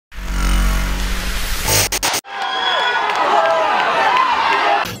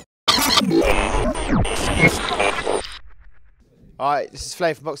Alright, this is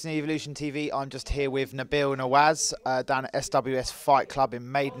Flave from Boxing Evolution TV. I'm just here with Nabil Nawaz down at SWS Fight Club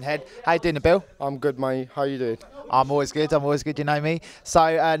in Maidenhead. How you doing, Nabil? I'm good, mate. How you doing? I'm always good, you know me. So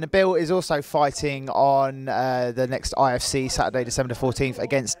Nabil is also fighting on the next IFC, Saturday, December 14th,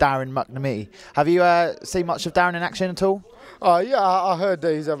 against Darren McNamee. Have you seen much of Darren in action at all? Yeah, I heard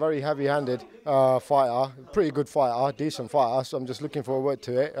that he's a very heavy-handed fighter, pretty good fighter, decent fighter, so I'm just looking forward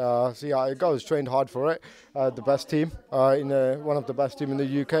to it, see how it goes. Trained hard for it, the best team, one of the best team in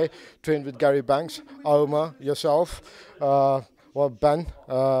the UK, trained with Gary Banks, Omar, yourself, Ben,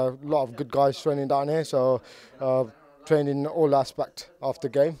 a lot of good guys training down here, so training all aspects of the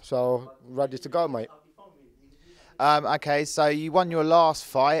game, so ready to go, mate. Okay, so you won your last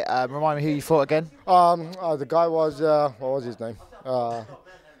fight. Remind me who you fought again? The guy was, what was his name?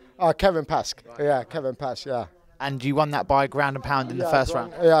 Kevin Pask. Yeah, Kevin Pask, yeah. And you won that by ground and pound in the first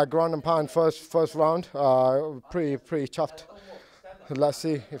round? Yeah, ground and pound first round. Pretty chuffed. Let's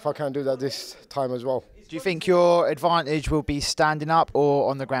see if I can do that this time as well. Do you think your advantage will be standing up or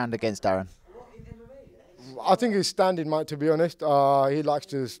on the ground against Darren? I think he's standing, mate, to be honest. He likes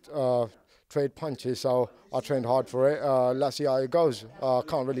to trade punches, so I trained hard for it. Let's see how it goes.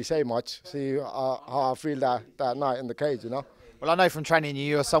 Can't really say much. See how I feel that night in the cage, you know. Well, I know from training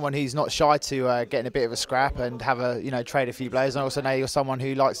you're someone who's not shy to get in a bit of a scrap and have trade a few blows. And I also know you're someone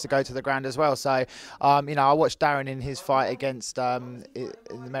who likes to go to the ground as well. So, I watched Darren in his fight against an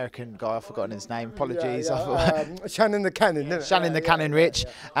American guy. I've forgotten his name. Apologies. Yeah. Shannon the Cannon. Shannon the Cannon Rich.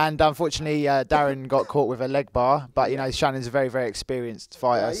 And unfortunately, Darren got caught with a leg bar. But Shannon's a very, very experienced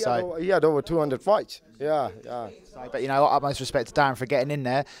fighter. He had over 200 fights. Yeah. But utmost respect to Darren for getting in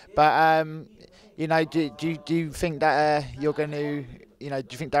there. But do you think that you're going to, do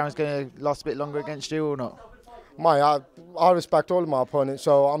you think Darren's going to last a bit longer against you or not? I respect all of my opponents,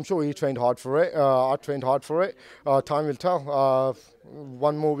 so I'm sure he trained hard for it. I trained hard for it. Time will tell.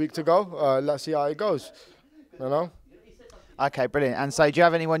 One more week to go. Let's see how it goes. Okay, brilliant. And so, do you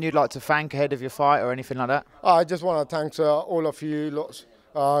have anyone you'd like to thank ahead of your fight or anything like that? I just want to thank all of you lots.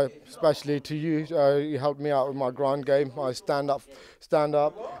 Especially to you, you helped me out with my ground game. I stand up.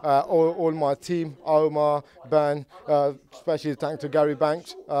 All my team, Omar, Ben, especially thanks to Gary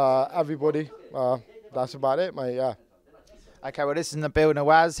Banks, everybody. That's about it, mate. Yeah. Okay, well, this is Nabil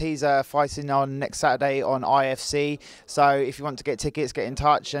Nawaz. He's fighting on next Saturday on IFC. So if you want to get tickets, get in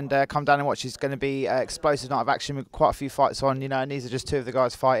touch and come down and watch. It's going to be explosive night of action with quite a few fights on, and these are just two of the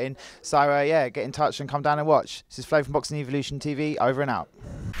guys fighting. So, yeah, get in touch and come down and watch. This is Flave from Boxing Evolution TV, over and out.